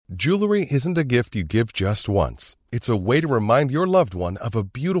Jewelry isn't a gift you give just once. It's a way to remind your loved one of a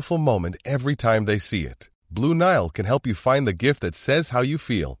beautiful moment every time they see it. Blue Nile can help you find the gift that says how you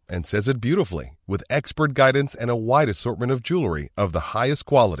feel and says it beautifully, with expert guidance and a wide assortment of jewelry of the highest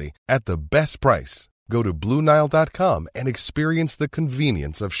quality at the best price. Go to BlueNile.com and experience the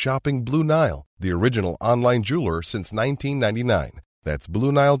convenience of shopping Blue Nile, the original online jeweler since 1999. That's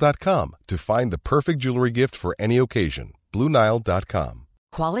BlueNile.com to find the perfect jewelry gift for any occasion. BlueNile.com.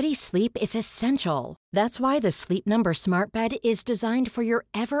 Quality sleep is essential. That's why the Sleep Number Smart Bed is designed for your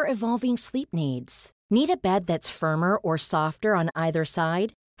ever-evolving sleep needs. Need a bed that's firmer or softer on either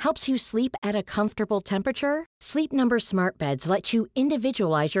side? Helps you sleep at a comfortable temperature? Sleep Number Smart Beds let you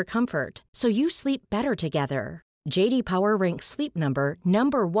individualize your comfort, so you sleep better together. J.D. Power ranks Sleep Number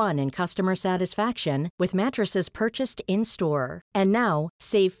number 1 in customer satisfaction with mattresses purchased in-store. And now,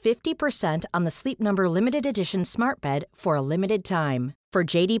 save 50% on the Sleep Number Limited Edition Smart Bed for a limited time. For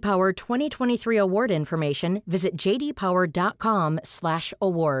J.D. Power 2023 award information, visit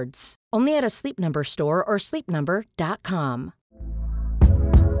jdpower.com/awards. Only at a Sleep Number store or sleepnumber.com.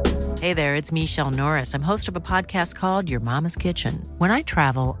 Hey there, it's Michelle Norris. I'm host of a podcast called Your Mama's Kitchen. When I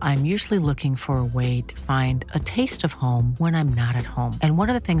travel, I'm usually looking for a way to find a taste of home when I'm not at home. And one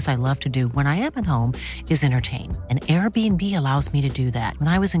of the things I love to do when I am at home is entertain. And Airbnb allows me to do that. When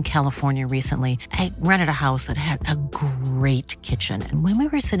I was in California recently, I rented a house that had a great kitchen. And when we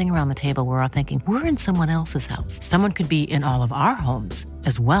were sitting around the table, we were all thinking, we're in someone else's house. Someone could be in all of our homes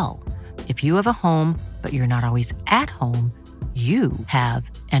as well. If you have a home, but you're not always at home, you have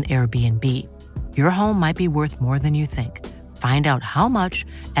an Airbnb. Your home might be worth more than you think. Find out how much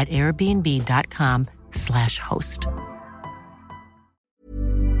at airbnb.com/host.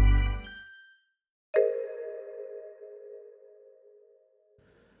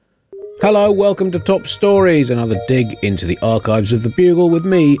 Hello, welcome to Top Stories, another dig into the archives of the Bugle with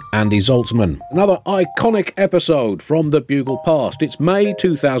me, Andy Zaltzman. Another iconic episode from the Bugle past. It's May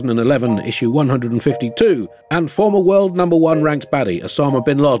 2011, issue 152, and former world number 1 ranked baddie Osama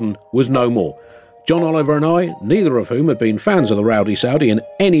bin Laden was no more. John Oliver and I, neither of whom had been fans of the Rowdy Saudi in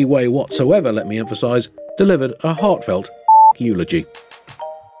any way whatsoever, let me emphasise, delivered a heartfelt eulogy.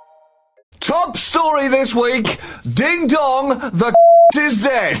 Top story this week, ding dong, the is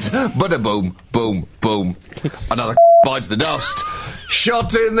dead. Bada boom, boom, boom. Another bites the dust.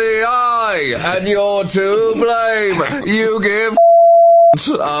 Shot in the eye, and you're to blame. You give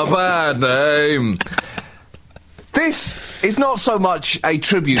a bad name. This is not so much a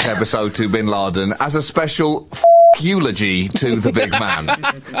tribute episode to Bin Laden as a special eulogy to the big man.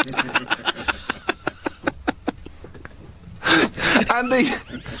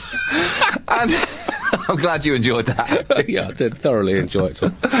 And I'm glad you enjoyed that. Yeah, I did thoroughly enjoy it.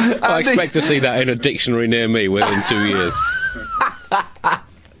 I expect to see that in a dictionary near me within 2 years.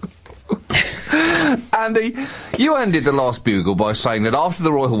 Andy, you ended the last Bugle by saying that after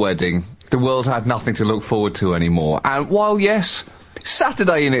the royal wedding, the world had nothing to look forward to anymore. And while, yes,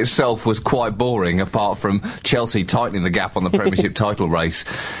 Saturday in itself was quite boring, apart from Chelsea tightening the gap on the Premiership title race,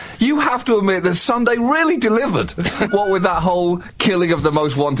 you have to admit that Sunday really delivered, what with that whole killing of the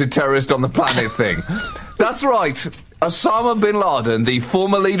most wanted terrorist on the planet thing. That's right. Osama bin Laden, the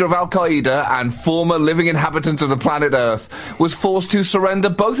former leader of Al-Qaeda and former living inhabitant of the planet Earth, was forced to surrender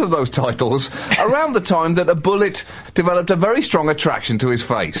both of those titles around the time that a bullet developed a very strong attraction to his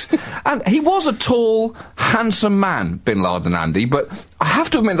face. And he was a tall, handsome man, bin Laden, Andy, but I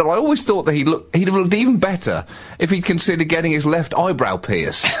have to admit that I always thought that he'd have looked even better if he'd considered getting his left eyebrow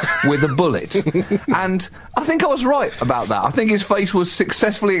pierced with a bullet. And I think I was right about that. I think his face was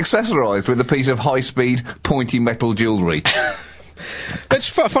successfully accessorised with a piece of high-speed, pointy metal jewellery.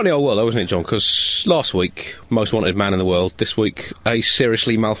 It's a funny old world, though, isn't it, John? Because last week, most wanted man in the world. This week, a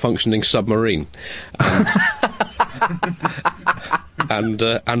seriously malfunctioning submarine.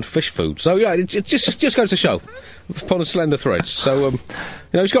 And fish food. So, yeah, it just goes to show. Upon a slender thread. So,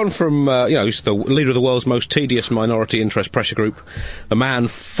 he's gone from, he's the leader of the world's most tedious minority interest pressure group, a man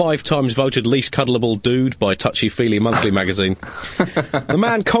 5 times voted least cuddleable dude by Touchy Feely Monthly magazine, the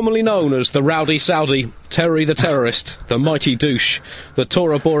man commonly known as the Rowdy Saudi, Terry the Terrorist, the Mighty Douche, the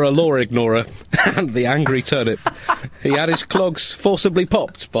Tora Bora Law Ignorer, and the Angry Turnip. He had his clogs forcibly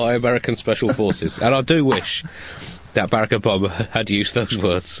popped by American Special Forces, and I do wish that Barack Obama had used those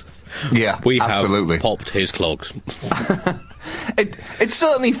words. Yeah, we absolutely. have popped his clogs. It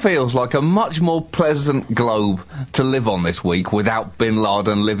certainly feels like a much more pleasant globe to live on this week without Bin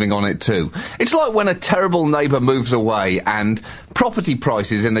Laden living on it too. It's like when a terrible neighbour moves away and property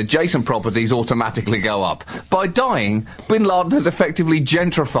prices in adjacent properties automatically go up. By dying, Bin Laden has effectively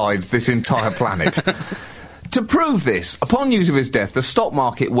gentrified this entire planet. To prove this, upon news of his death, the stock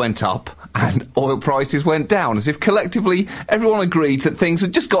market went up and oil prices went down, as if collectively everyone agreed that things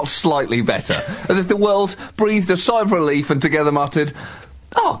had just got slightly better, as if the world breathed a sigh of relief and together muttered,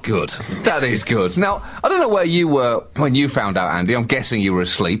 "Oh, good. That is good." Now, I don't know where you were when you found out, Andy. I'm guessing you were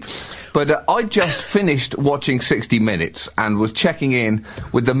asleep. But I just finished watching 60 Minutes and was checking in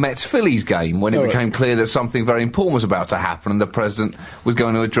with the Mets-Phillies game when it became clear that something very important was about to happen and the president was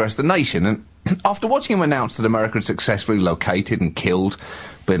going to address the nation. And after watching him announce that America had successfully located and killed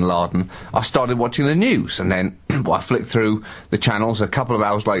bin Laden, I started watching the news, and then I flicked through the channels a couple of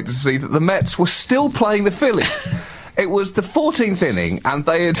hours later to see that the Mets were still playing the Phillies. It was the 14th inning, and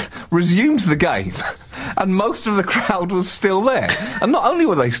they had resumed the game, and most of the crowd was still there. And not only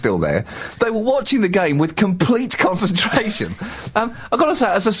were they still there, they were watching the game with complete concentration. And I've got to say,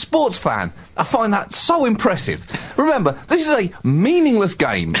 as a sports fan, I find that so impressive. Remember, this is a meaningless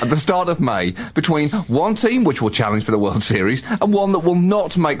game at the start of May between one team, which will challenge for the World Series, and one that will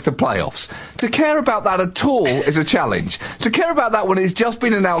not make the playoffs. To care about that at all is a challenge. To care about that when it's just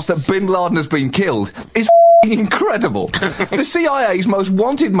been announced that bin Laden has been killed is incredible. The CIA's most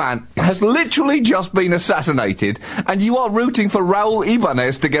wanted man has literally just been assassinated, and you are rooting for Raul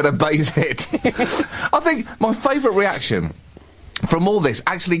Ibanez to get a base hit. I think my favourite reaction from all this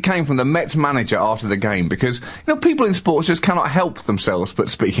actually came from the Mets manager after the game, because, people in sports just cannot help themselves but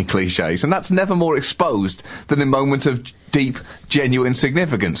speak in cliches, and that's never more exposed than in moments of deep, genuine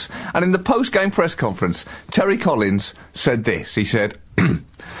significance. And in the post-game press conference, Terry Collins said this. He said,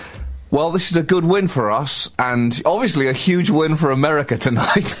 "Well, this is a good win for us, and obviously a huge win for America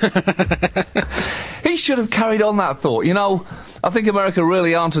tonight." He should have carried on that thought. I think America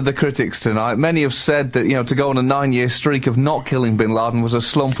really answered the critics tonight. Many have said that, to go on a 9-year streak of not killing bin Laden was a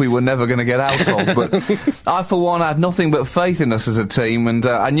slump we were never going to get out of. But I, for one, had nothing but faith in us as a team, and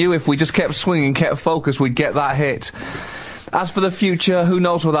I knew if we just kept swinging, kept focused, we'd get that hit. As for the future, who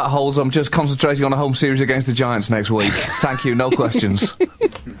knows where that holds? I'm just concentrating on a home series against the Giants next week. Thank you, no questions.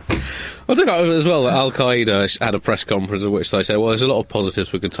 I think as well that Al-Qaeda had a press conference in which they said, well, there's a lot of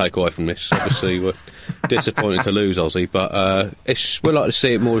positives we could take away from this. Obviously, we're disappointed to lose Aussie, but we'd like to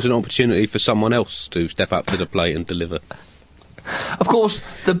see it more as an opportunity for someone else to step up to the plate and deliver. Of course,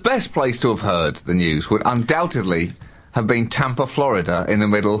 the best place to have heard the news would undoubtedly have been Tampa, Florida, in the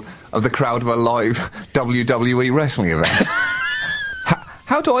middle of the crowd of a live WWE wrestling event.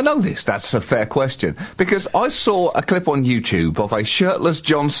 How do I know this? That's a fair question. Because I saw a clip on YouTube of a shirtless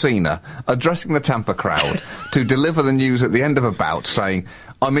John Cena addressing the Tampa crowd to deliver the news at the end of a bout, saying,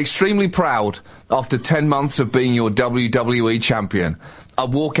 "I'm extremely proud after 10 months of being your WWE champion. I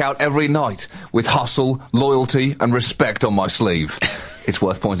walk out every night with hustle, loyalty and respect on my sleeve." It's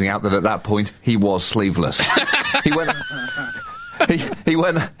worth pointing out that at that point he was sleeveless. He went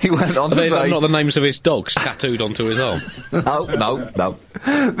on to say... not the names of his dogs tattooed onto his arm. No.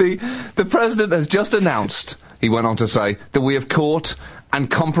 The president has just announced, he went on to say, that we have caught and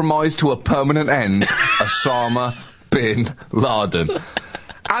compromised to a permanent end Osama bin Laden.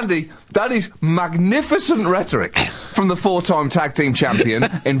 Andy, that is magnificent rhetoric from the 4-time tag team champion,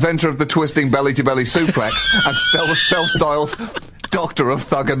 inventor of the twisting belly-to-belly suplex, and self-styled doctor of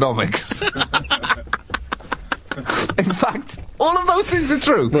thugonomics. In fact, all of those things are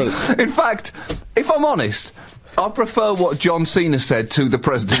true. Right. In fact, if I'm honest, I prefer what John Cena said to the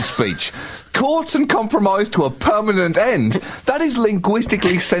president's speech. Caught and compromised to a permanent end. That is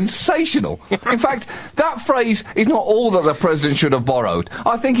linguistically sensational. In fact, that phrase is not all that the president should have borrowed.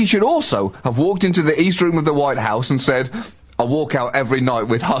 I think he should also have walked into the East Room of the White House and said, "I walk out every night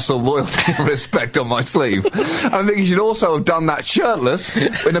with hustle, loyalty and respect on my sleeve." And I think he should also have done that shirtless,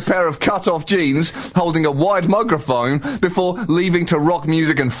 in a pair of cut-off jeans, holding a wide microphone, before leaving to rock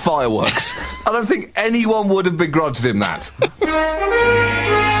music and fireworks. I don't think anyone would have begrudged him that.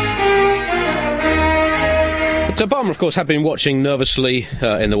 So Obama, of course, had been watching nervously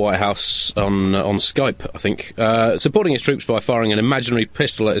in the White House on Skype, I think, supporting his troops by firing an imaginary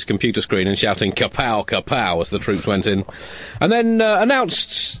pistol at his computer screen and shouting "Kapow, kapow" as the troops went in, and then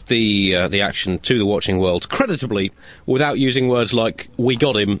announced the action to the watching world, creditably, without using words like "we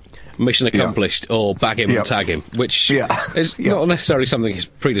got him," "mission accomplished," or "bag him and tag him," which is not necessarily something his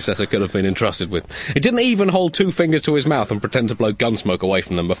predecessor could have been entrusted with. He didn't even hold 2 fingers to his mouth and pretend to blow gun smoke away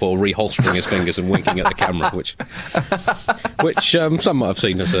from them before reholstering his fingers and winking at the camera, which some might have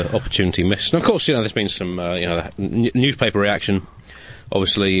seen as an opportunity missed. And of course, there's been some newspaper reaction.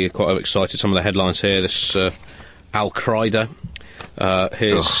 Obviously, quite excited. Some of the headlines here. This Al-Qaeda.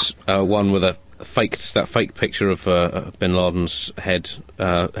 Here's one with that fake picture of bin Laden's head,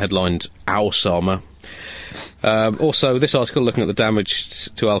 headlined "Osama," Also, this article looking at the damage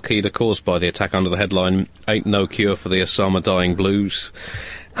to Al-Qaeda caused by the attack under the headline, "Ain't no cure for the Osama dying blues."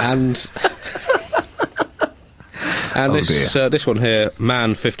 And this one here,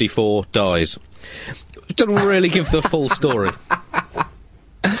 "Man 54 dies." Doesn't really give the full story.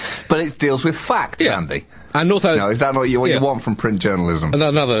 But it deals with facts, Andy. And also, is that not what you want from print journalism?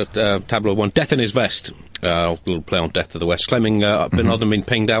 Another tabloid one, "Death in his vest." A little play on Death to the West, claiming Bin Laden been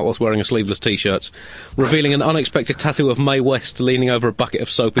pinged out whilst wearing a sleeveless T-shirt, revealing an unexpected tattoo of Mae West leaning over a bucket of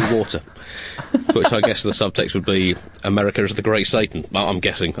soapy water. Which I guess the subtext would be, America is the great Satan. I'm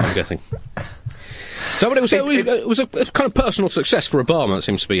guessing. So, but it was a kind of personal success for Obama. That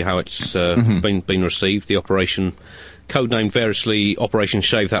seems to be how it's been received. The operation, codenamed variously Operation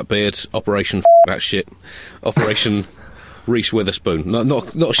Shave That Beard, Operation F That Shit, Operation Reese Witherspoon.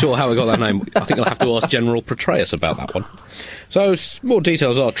 Not sure how I got that name. I think I'll have to ask General Petraeus about that one. So more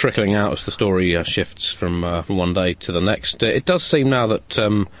details are trickling out as the story shifts from one day to the next. It does seem now that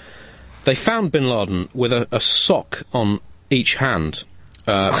they found Bin Laden with a sock on each hand,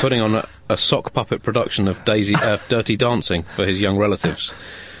 putting on a sock puppet production of Dirty Dancing for his young relatives,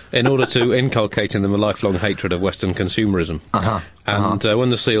 in order to inculcate in them a lifelong hatred of Western consumerism. When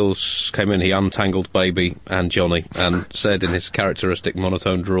the SEALs came in, he untangled Baby and Johnny and said in his characteristic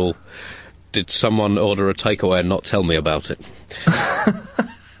monotone drawl, "Did someone order a takeaway and not tell me about it?"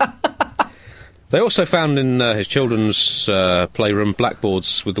 They also found in his children's playroom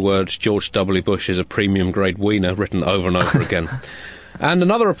blackboards with the words, "George W. Bush is a premium-grade wiener," written over and over again. And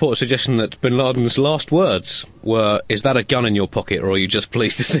another report suggesting that Bin Laden's last words were, "Is that a gun in your pocket, or are you just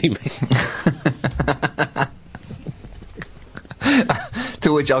pleased to see me?"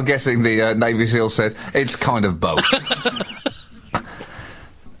 To which I'm guessing the Navy SEAL said, "It's kind of both."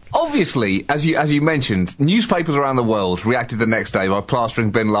 Obviously, as you mentioned, newspapers around the world reacted the next day by plastering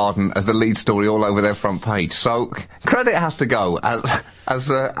Bin Laden as the lead story all over their front page. So credit has to go, as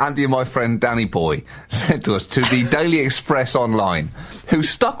Andy and my friend Danny Boy said to us, to the Daily Express Online, who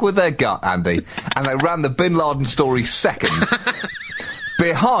stuck with their gut, Andy, and they ran the Bin Laden story second,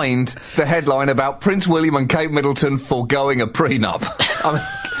 behind the headline about Prince William and Kate Middleton foregoing a prenup. I mean,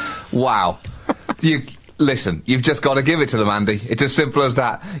 wow. Listen, you've just got to give it to them, Andy. It's as simple as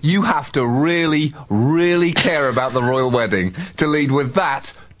that. You have to really, really care about the royal wedding to lead with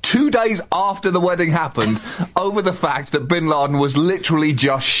that 2 days after the wedding happened over the fact that Bin Laden was literally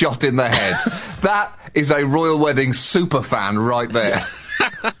just shot in the head. That is a royal wedding super fan right there.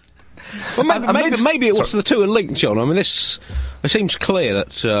 Well, maybe it was the two are linked, John. I mean, it seems clear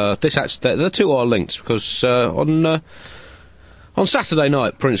that the two are linked because on Saturday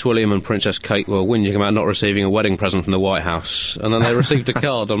night, Prince William and Princess Kate were whinging about not receiving a wedding present from the White House, and then they received a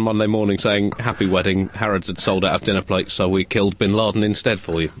card on Monday morning saying, "Happy wedding, Harrods had sold out of dinner plates, so we killed Bin Laden instead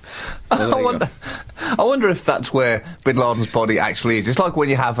for you." I wonder if that's where Bin Laden's body actually is. It's like when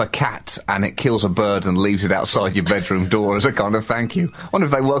you have a cat and it kills a bird and leaves it outside your bedroom door as a kind of thank you. I wonder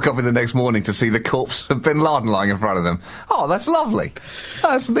if they woke up in the next morning to see the corpse of Bin Laden lying in front of them. Oh, that's lovely.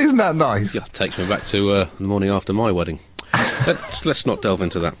 Isn't that nice? Yeah, it takes me back to the morning after my wedding. Let's not delve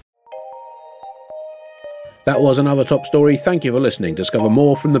into that. That was another top story. Thank you for listening. Discover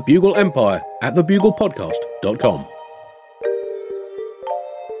more from the Bugle Empire at thebuglepodcast.com.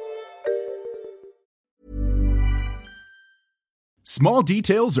 Small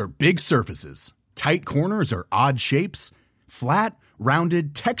details are big surfaces. Tight corners are odd shapes. Flat,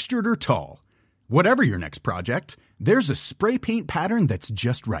 rounded, textured, or tall. Whatever your next project, there's a spray paint pattern that's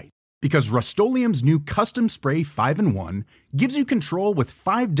just right. Because Rust-Oleum's new Custom Spray 5-in-1 gives you control with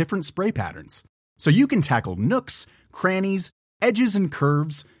 5 different spray patterns. So you can tackle nooks, crannies, edges, and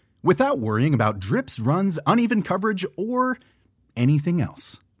curves without worrying about drips, runs, uneven coverage, or anything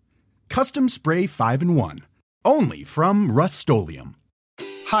else. Custom Spray 5-in-1. Only from Rust-Oleum.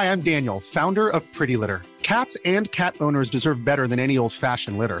 Hi, I'm Daniel, founder of Pretty Litter. Cats and cat owners deserve better than any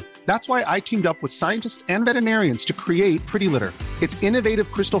old-fashioned litter. That's why I teamed up with scientists and veterinarians to create Pretty Litter. Its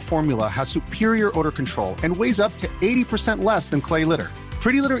innovative crystal formula has superior odor control and weighs up to 80% less than clay litter.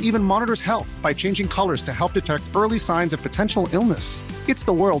 Pretty Litter even monitors health by changing colors to help detect early signs of potential illness. It's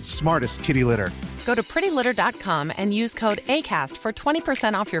the world's smartest kitty litter. Go to prettylitter.com and use code ACAST for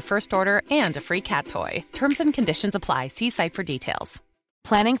 20% off your first order and a free cat toy. Terms and conditions apply. See site for details.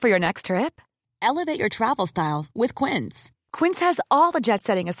 Planning for your next trip? Elevate your travel style with Quince. Quince has all the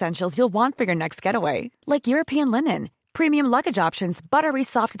jet-setting essentials you'll want for your next getaway, like European linen, premium luggage options, buttery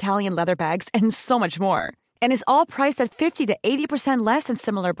soft Italian leather bags, and so much more. And is all priced at 50 to 80% less than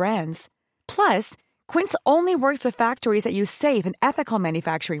similar brands. Plus, Quince only works with factories that use safe and ethical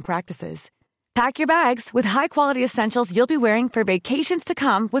manufacturing practices. Pack your bags with high-quality essentials you'll be wearing for vacations to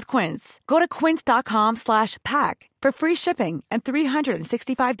come with Quince. Go to quince.com/pack for free shipping and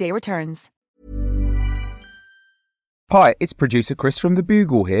 365-day returns. Hi, it's producer Chris from The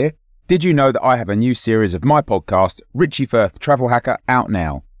Bugle here. Did you know that I have a new series of my podcast, Richie Firth Travel Hacker, out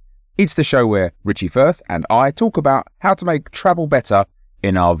now? It's the show where Richie Firth and I talk about how to make travel better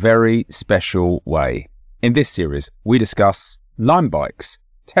in our very special way. In this series, we discuss Lime bikes,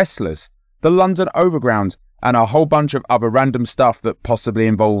 Teslas, the London Overground, and a whole bunch of other random stuff that possibly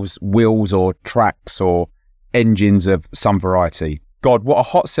involves wheels or tracks or engines of some variety. God, what a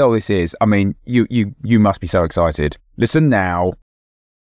hot sell this is. I mean, you must be so excited. Listen now.